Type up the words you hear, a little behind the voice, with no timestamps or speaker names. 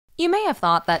You may have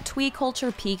thought that twee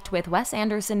culture peaked with Wes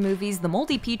Anderson movies The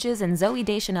Moldy Peaches and Zooey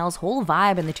Deschanel's whole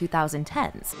vibe in the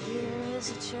 2010s. Here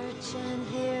is a church and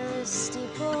here is a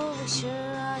steeple. We sure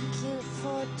are cute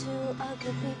for two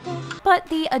ugly people. But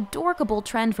the adorkable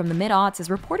trend from the mid-aughts is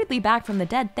reportedly back from the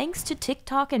dead thanks to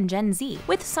TikTok and Gen Z,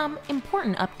 with some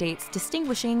important updates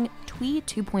distinguishing Twee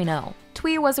 2.0.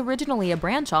 Twee was originally a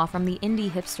branch-off from the indie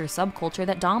hipster subculture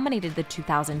that dominated the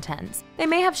 2010s. They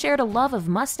may have shared a love of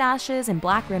mustaches and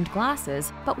black-rimmed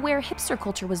glasses, but where hipster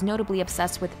culture was notably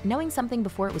obsessed with knowing something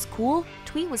before it was cool,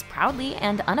 Twee was proudly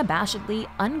and unabashedly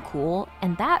uncool,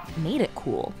 and that made it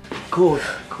cool. Cool.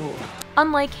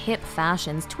 Unlike hip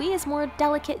fashions, Twee is more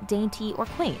delicate, dainty, or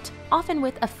quaint, often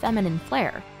with a feminine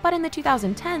flair. But in the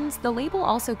 2010s, the label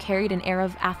also carried an air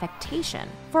of affectation.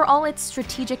 For all its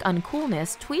strategic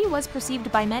uncoolness, Twee was perceived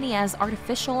by many as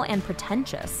artificial and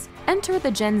pretentious. Enter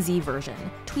the Gen Z version,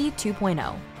 Twee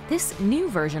 2.0. This new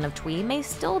version of Twee may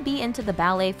still be into the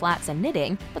ballet flats and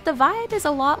knitting, but the vibe is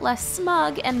a lot less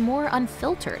smug and more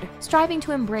unfiltered, striving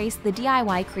to embrace the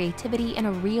DIY creativity in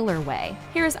a realer way.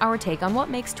 Here's our take on what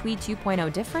makes Twee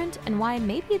 2.0 different and why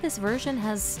maybe this version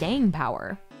has staying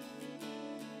power.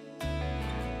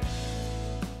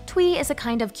 Twee is a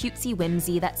kind of cutesy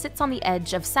whimsy that sits on the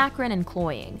edge of saccharine and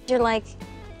cloying. You're like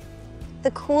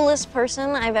the coolest person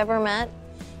I've ever met,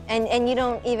 and you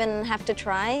don't even have to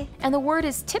try. And the word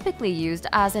is typically used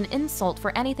as an insult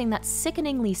for anything that's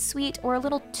sickeningly sweet or a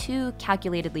little too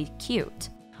calculatedly cute.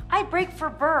 I break for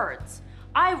birds.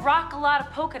 I rock a lot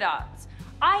of polka dots.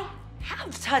 I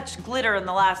have touched glitter in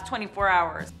the last 24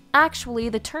 hours. Actually,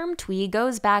 the term twee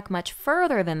goes back much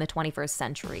further than the 21st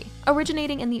century,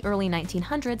 originating in the early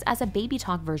 1900s as a baby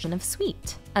talk version of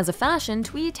sweet. As a fashion,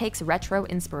 twee takes retro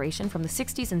inspiration from the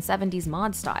 60s and 70s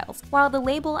mod styles, while the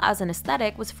label as an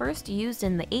aesthetic was first used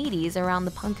in the 80s around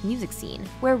the punk music scene,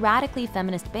 where radically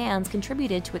feminist bands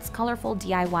contributed to its colorful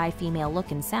DIY female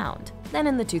look and sound. Then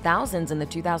in the 2000s and the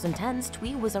 2010s,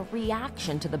 twee was a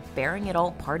reaction to the bearing it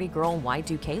all party girl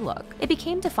Y2K look. It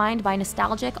became defined by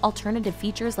nostalgic alternative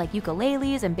features like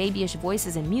ukuleles and babyish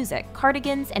voices in music,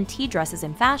 cardigans, and tea dresses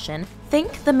in fashion.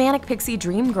 Think the manic pixie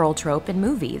dream girl trope in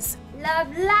movies. Blah,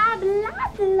 blah,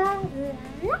 blah, blah,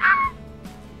 blah.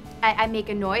 I make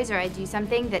a noise or I do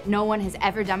something that no one has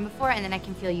ever done before, and then I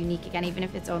can feel unique again, even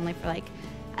if it's only for like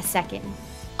a second.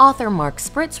 Author Mark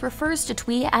Spritz refers to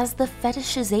twee as the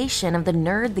fetishization of the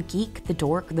nerd, the geek, the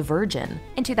dork, the virgin.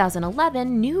 In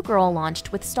 2011, New Girl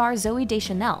launched with star Zooey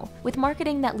Deschanel, with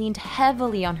marketing that leaned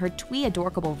heavily on her twee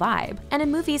adorkable vibe. And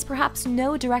in movies, perhaps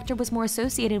no director was more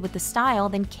associated with the style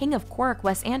than king of quirk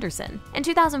Wes Anderson. In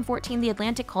 2014, The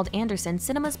Atlantic called Anderson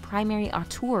cinema's primary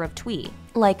auteur of twee.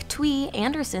 Like Twee,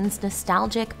 Anderson's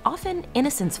nostalgic, often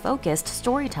innocence-focused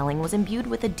storytelling was imbued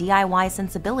with a DIY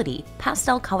sensibility,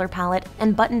 pastel color palette,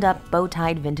 and buttoned-up,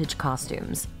 bow-tied vintage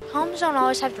costumes. Poems don't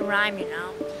always have to rhyme, you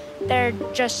know. They're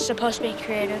just supposed to be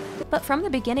creative. But from the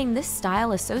beginning, this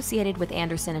style associated with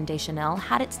Anderson and Deschanel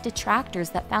had its detractors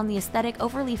that found the aesthetic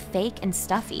overly fake and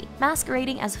stuffy,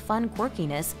 masquerading as fun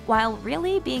quirkiness while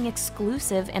really being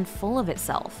exclusive and full of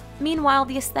itself. Meanwhile,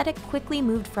 the aesthetic quickly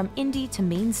moved from indie to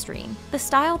mainstream. The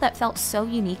style that felt so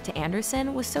unique to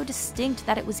Anderson was so distinct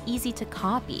that it was easy to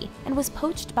copy, and was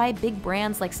poached by big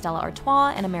brands like Stella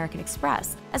Artois and American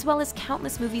Express, as well as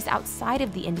countless movies outside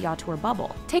of the indie auteur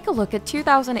bubble. Take a look at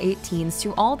 2018's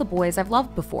To All the Boys I've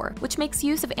Loved Before, which makes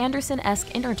use of Anderson-esque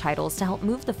intertitles to help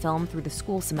move the film through the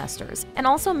school semesters, and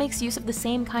also makes use of the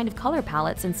same kind of color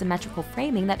palettes and symmetrical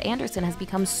framing that Anderson has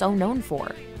become so known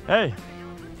for. Hey.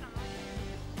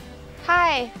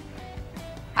 Hi.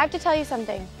 I have to tell you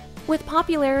something. With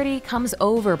popularity comes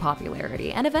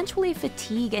overpopularity, and eventually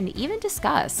fatigue and even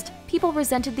disgust. People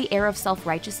resented the air of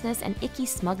self-righteousness and icky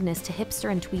smugness to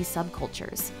hipster and twee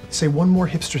subcultures. Say one more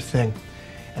hipster thing,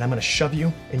 and I'm gonna shove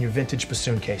you in your vintage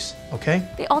bassoon case, okay?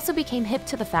 They also became hip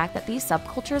to the fact that these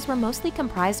subcultures were mostly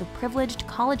comprised of privileged,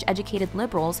 college-educated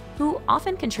liberals who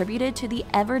often contributed to the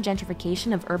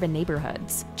ever-gentrification of urban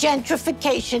neighborhoods.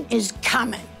 Gentrification is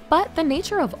coming. But the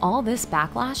nature of all this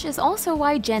backlash is also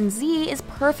why Gen Z is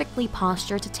perfectly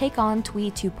postured to take on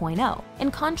Twee 2.0. In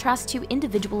contrast to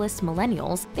individualist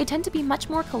millennials, they tend to be much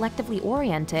more collectively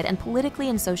oriented and politically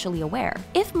and socially aware.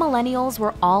 If millennials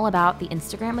were all about the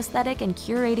Instagram aesthetic and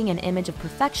curating an image of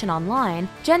perfection online,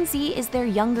 Gen Z is their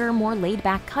younger, more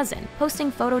laid-back cousin,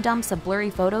 posting photo dumps of blurry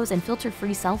photos and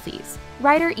filter-free selfies.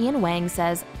 Writer Ian Wang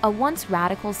says, a once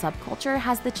radical subculture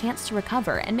has the chance to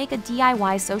recover and make a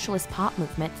DIY socialist pop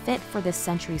movement fit for this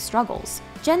century's struggles.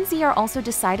 Gen Z are also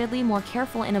decidedly more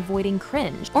careful in avoiding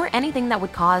cringe or anything that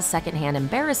would cause secondhand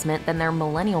embarrassment than their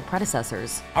millennial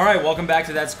predecessors. Alright, welcome back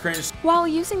to That's Cringe. While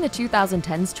using the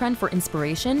 2010s trend for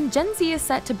inspiration, Gen Z is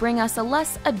set to bring us a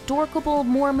less adorkable,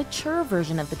 more mature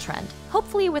version of the trend,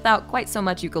 hopefully without quite so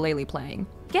much ukulele playing.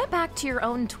 Get back to your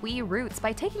own Twee roots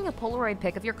by taking a Polaroid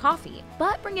pic of your coffee,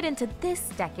 but bring it into this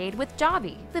decade with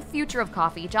Javi. The future of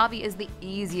coffee, Javi is the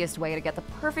easiest way to get the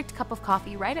perfect cup of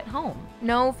coffee right at home.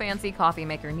 No fancy coffee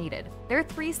maker needed. Their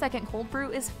 3-second cold brew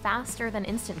is faster than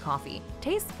instant coffee,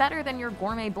 tastes better than your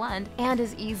gourmet blend, and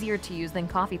is easier to use than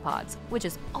coffee pods, which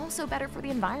is also better for the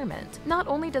environment. Not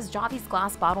only does Javi's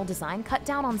glass bottle design cut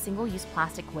down on single-use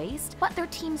plastic waste, but their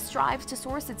team strives to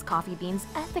source its coffee beans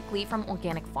ethically from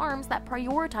organic farms that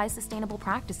prioritize sustainable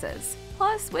practices.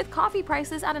 Plus, with coffee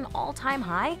prices at an all-time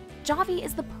high, Javi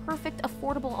is the perfect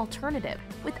affordable alternative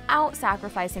without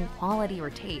sacrificing quality or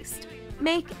taste.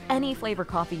 Make any flavor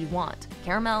coffee you want,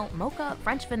 caramel, mocha,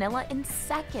 French vanilla, in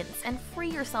seconds and free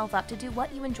yourself up to do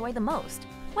what you enjoy the most.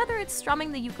 Whether it's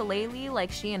strumming the ukulele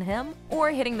like she and him,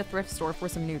 or hitting the thrift store for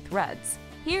some new threads.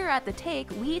 Here at The Take,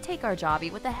 we take our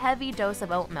Javi with a heavy dose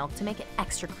of oat milk to make it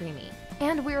extra creamy.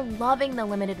 And we're loving the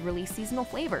limited release seasonal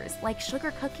flavors like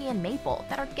sugar cookie and maple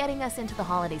that are getting us into the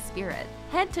holiday spirit.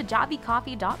 Head to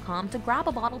javicoffee.com to grab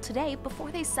a bottle today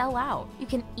before they sell out. You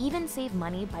can even save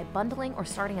money by bundling or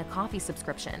starting a coffee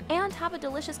subscription and have a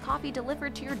delicious coffee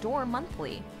delivered to your door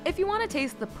monthly. If you want to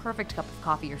taste the perfect cup of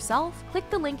coffee yourself, click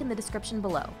the link in the description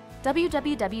below,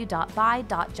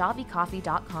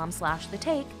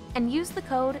 www.buy.javicoffee.com/thetake, and use the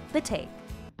code THETAKE.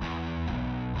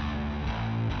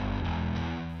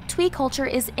 Twee culture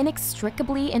is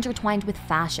inextricably intertwined with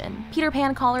fashion. Peter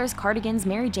Pan collars, cardigans,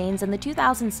 Mary Janes, and the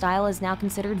 2000s style is now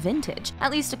considered vintage,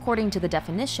 at least according to the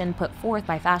definition put forth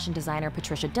by fashion designer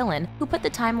Patricia Dillon, who put the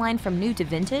timeline from new to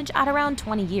vintage at around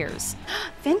 20 years.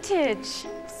 Vintage!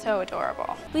 So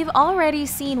adorable. We've already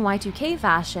seen Y2K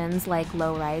fashions like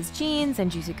low-rise jeans and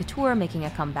juicy couture making a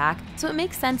comeback, so it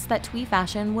makes sense that Twee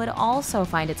fashion would also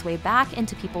find its way back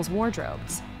into people's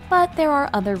wardrobes. But there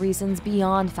are other reasons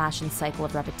beyond fashion's cycle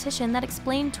of repetition that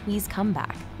explain Twee's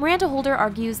comeback. Miranda Holder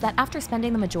argues that after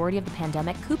spending the majority of the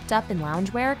pandemic cooped up in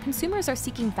loungewear, consumers are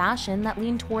seeking fashion that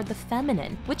lean toward the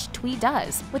feminine, which Twee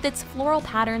does, with its floral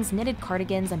patterns, knitted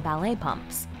cardigans, and ballet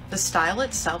pumps. The style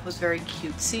itself was very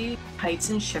cutesy. Tights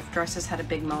and shift dresses had a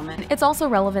big moment. It's also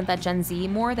relevant that Gen Z,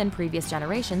 more than previous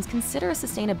generations, consider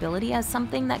sustainability as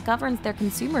something that governs their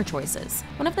consumer choices.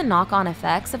 One of the knock-on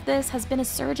effects of this has been a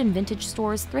surge in vintage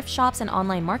stores, thrift shops, and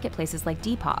online marketplaces like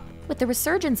Depop. With the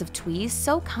resurgence of Twee,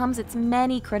 so comes its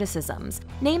many criticisms,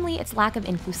 namely its lack of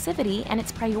inclusivity and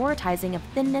its prioritizing of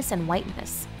thinness and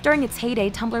whiteness. During its heyday,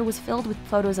 Tumblr was filled with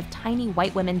photos of tiny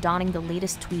white women donning the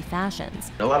latest Twee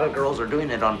fashions. A lot of girls are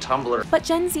doing it on Tumblr. But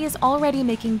Gen Z is already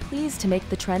making pleas to make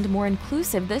the trend more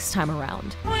inclusive this time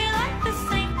around.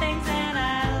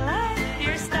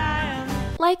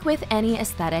 Like with any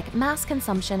aesthetic, mass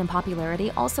consumption and popularity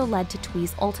also led to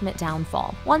Twee's ultimate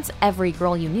downfall. Once every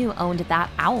girl you knew owned that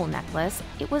owl necklace,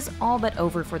 it was all but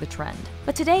over for the trend.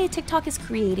 But today, TikTok is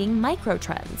creating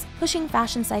micro-trends, pushing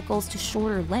fashion cycles to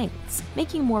shorter lengths,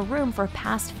 making more room for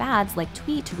past fads like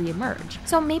Twee to re-emerge.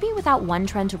 So maybe without one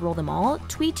trend to rule them all,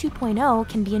 Twee 2.0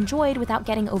 can be enjoyed without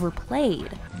getting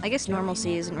overplayed. I guess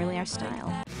normalcy isn't really our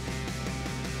style.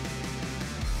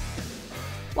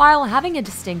 While having a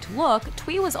distinct look,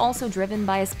 Twee was also driven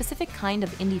by a specific kind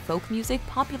of indie folk music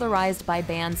popularized by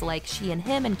bands like She and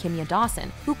Him and Kimya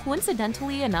Dawson, who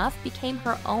coincidentally enough became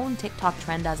her own TikTok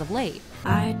trend as of late.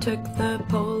 I took the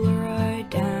Polaroid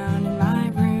down in my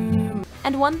room.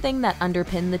 And one thing that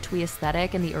underpinned the Twee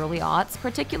aesthetic in the early aughts,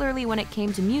 particularly when it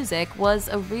came to music, was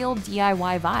a real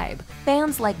DIY vibe.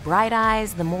 Bands like Bright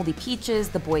Eyes, The Moldy Peaches,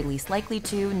 The Boy Least Likely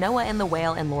To, Noah and the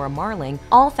Whale, and Laura Marling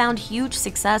all found huge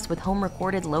success with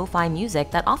home-recorded lo-fi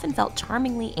music that often felt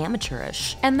charmingly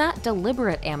amateurish. And that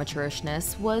deliberate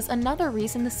amateurishness was another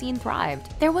reason the scene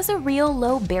thrived. There was a real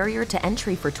low barrier to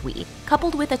entry for Twee,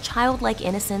 coupled with a childlike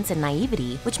innocence and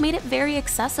naivety, which made it very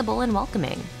accessible and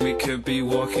welcoming. We could be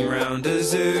walking around a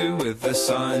zoo with the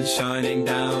sun shining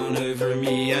down over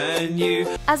me and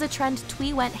you. As a trend,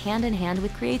 Twee went hand in hand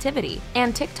with creativity,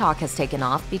 and TikTok has taken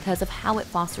off because of how it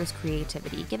fosters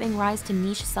creativity, giving rise to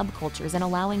niche subcultures and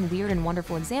allowing weird and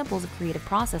wonderful examples of creative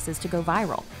processes to go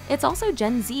viral. It's also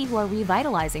Gen Z who are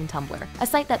revitalizing Tumblr, a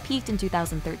site that peaked in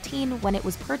 2013 when it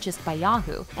was purchased by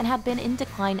Yahoo and had been in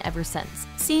decline ever since,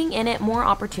 seeing in it more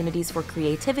opportunities for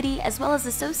creativity as well as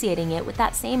associating it with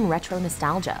that same retro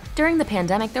nostalgia. During the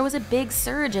pandemic, there was a big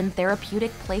surge in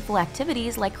therapeutic, playful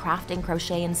activities like crafting,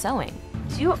 crochet, and sewing.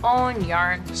 Do you own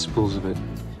yarn? Spools of it.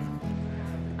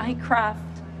 I craft,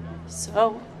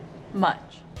 sew, much.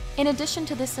 In addition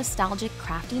to this nostalgic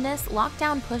craftiness,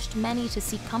 lockdown pushed many to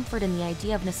seek comfort in the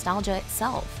idea of nostalgia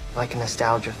itself. Like a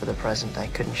nostalgia for the present, I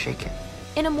couldn't shake it.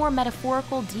 In a more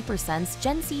metaphorical, deeper sense,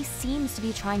 Gen Z seems to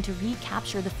be trying to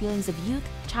recapture the feelings of youth,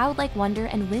 childlike wonder,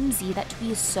 and whimsy that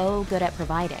Twee is so good at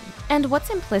providing. And what's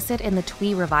implicit in the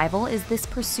Twee revival is this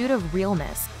pursuit of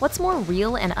realness. What's more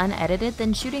real and unedited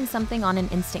than shooting something on an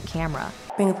instant camera?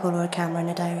 Bring a Polaroid camera in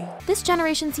a diary. This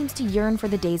generation seems to yearn for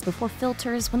the days before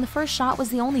filters, when the first shot was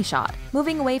the only shot,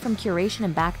 moving away from curation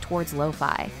and back towards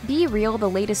lo-fi. Be Real, the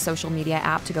latest social media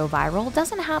app to go viral,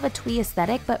 doesn't have a Twee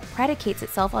aesthetic but predicates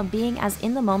itself on being as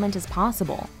in the moment as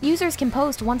possible. Users can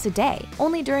post once a day,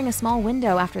 only during a small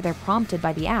window after they're prompted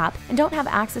by the app, and don't have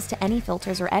access to any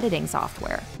filters or editing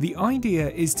software. The idea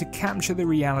is to capture the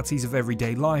realities of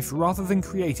everyday life rather than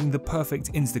creating the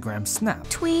perfect Instagram snap.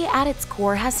 Twee, at its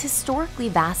core, has historically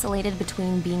vacillated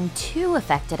between being too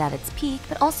affected at its peak,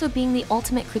 but also being the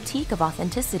ultimate critique of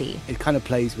authenticity. It kind of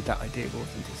plays with that idea of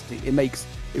authenticity.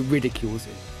 It ridicules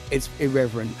it. It's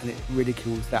irreverent, and it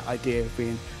ridicules that idea of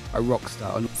being a rock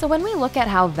star. So when we look at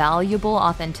how valuable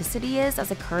authenticity is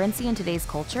as a currency in today's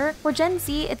culture, for Gen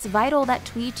Z, it's vital that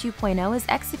Twee 2.0 is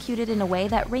executed in a way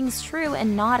that rings true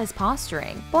and not as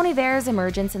posturing. Bon Iver's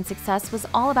emergence and success was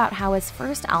all about how his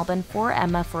first album, For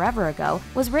Emma Forever Ago,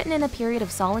 was written in a period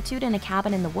of solitude in a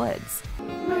cabin in the woods.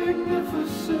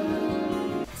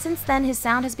 Since then, his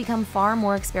sound has become far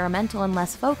more experimental and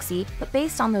less folksy, but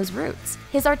based on those roots.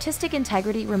 His artistic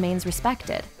integrity remains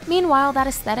respected. Meanwhile, that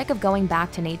aesthetic of going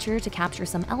back to nature to capture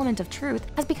some element of truth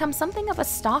has become something of a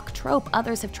stock trope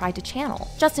others have tried to channel.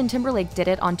 Justin Timberlake did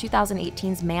it on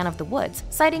 2018's Man of the Woods,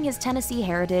 citing his Tennessee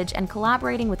heritage and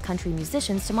collaborating with country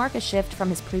musicians to mark a shift from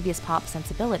his previous pop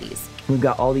sensibilities. We've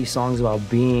got all these songs about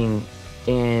being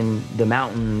in the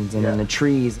mountains and in the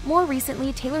trees. More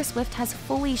recently, Taylor Swift has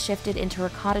fully shifted into her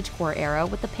cottagecore era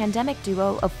with the pandemic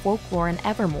duo of Folklore and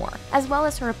Evermore, as well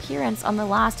as her appearance on the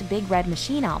last Big Red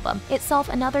Machine album, itself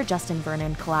another Justin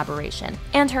Vernon collaboration,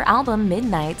 and her album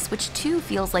Midnights, which too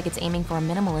feels like it's aiming for a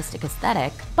minimalistic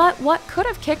aesthetic. But what could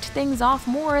have kicked things off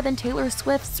more than Taylor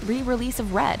Swift's re-release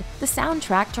of Red, the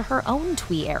soundtrack to her own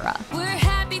Twee era? We're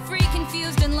happy, free,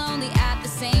 confused, and lonely at the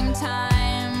same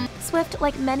time. Swift,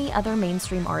 like many other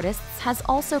mainstream artists, has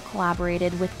also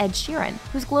collaborated with Ed Sheeran,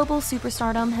 whose global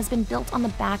superstardom has been built on the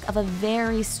back of a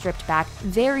very stripped back,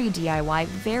 very DIY,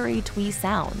 very Twee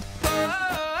sound.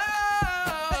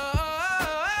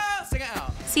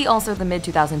 See also the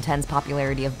mid-2010s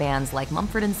popularity of bands like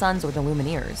Mumford & Sons or the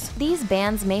Lumineers. These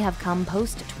bands may have come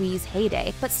post-Twee's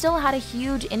heyday, but still had a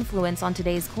huge influence on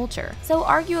today's culture. So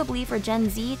arguably for Gen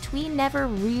Z, Twee never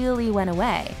really went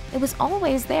away. It was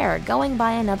always there, going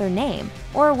by another name,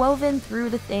 or woven through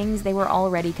the things they were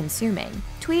already consuming.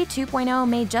 Twee 2.0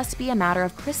 may just be a matter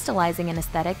of crystallizing an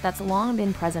aesthetic that's long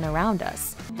been present around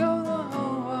us.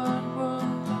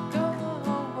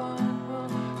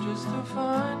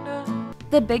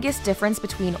 The biggest difference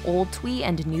between old Twee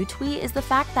and new Twee is the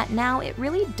fact that now it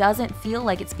really doesn't feel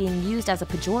like it's being used as a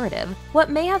pejorative. What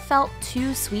may have felt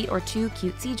too sweet or too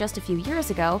cutesy just a few years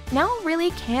ago, now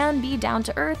really can be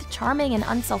down-to-earth, charming, and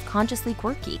unselfconsciously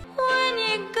quirky. When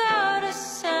you got a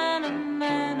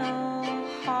sentimental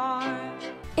heart.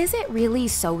 Is it really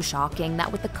so shocking that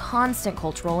with the constant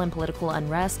cultural and political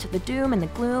unrest, the doom and the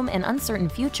gloom and uncertain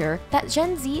future, that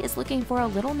Gen Z is looking for a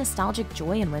little nostalgic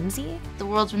joy and whimsy? The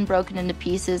world's been broken into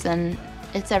pieces, and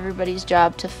it's everybody's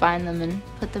job to find them and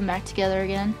put them back together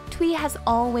again. Twee has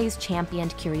always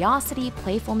championed curiosity,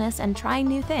 playfulness, and trying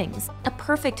new things. A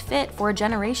perfect fit for a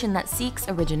generation that seeks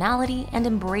originality and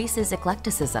embraces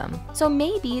eclecticism. So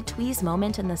maybe Twee's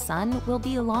moment in the sun will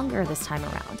be longer this time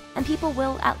around, and people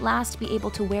will at last be able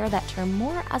to wear that term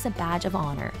more as a badge of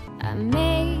honor. I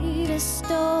made a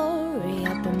story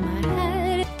up in my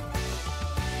head.